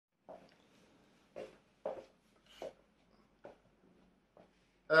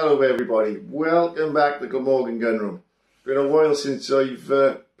Hello everybody, welcome back to Glamorgan Gun Room. Been a while since I've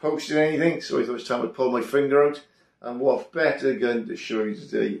posted anything, so I thought it was time to pull my finger out. And what better gun to show you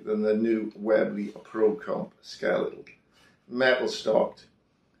today than the new Webley Pro Comp Skeletal. Metal stocked.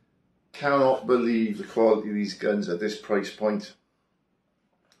 Cannot believe the quality of these guns at this price point.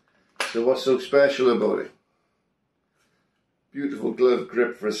 So what's so special about it? Beautiful glove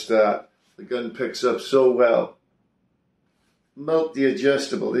grip for a start. The gun picks up so well.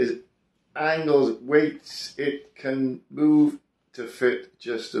 Multi-adjustable, there's angles, weights, it can move to fit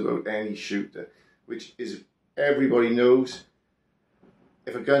just about any shooter, which is, everybody knows,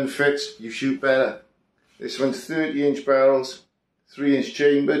 if a gun fits, you shoot better. This one's 30-inch barrels, 3-inch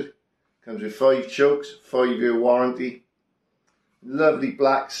chambered, comes with 5 chokes, 5-year warranty, lovely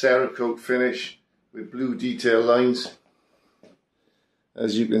black cerakote finish with blue detail lines,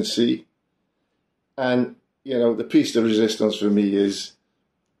 as you can see. And you know, the piece de resistance for me is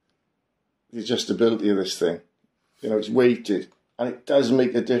the adjustability of this thing. You know, it's weighted and it does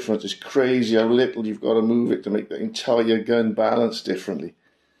make a difference. It's crazy how little you've got to move it to make the entire gun balance differently.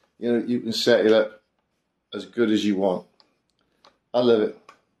 You know, you can set it up as good as you want. I love it.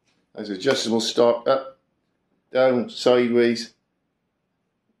 There's adjustable stock, up, down, sideways.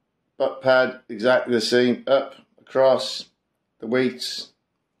 Butt pad, exactly the same, up, across, the weights.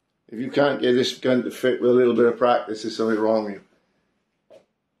 If you can't get this gun to fit with a little bit of practice, there's something wrong with you.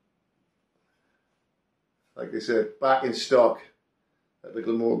 Like I said, back in stock at the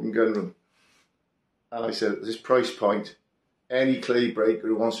Glamorgan Gun Room. And I said, at this price point, any clay breaker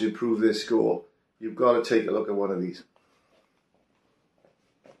who wants to improve their score, you've got to take a look at one of these.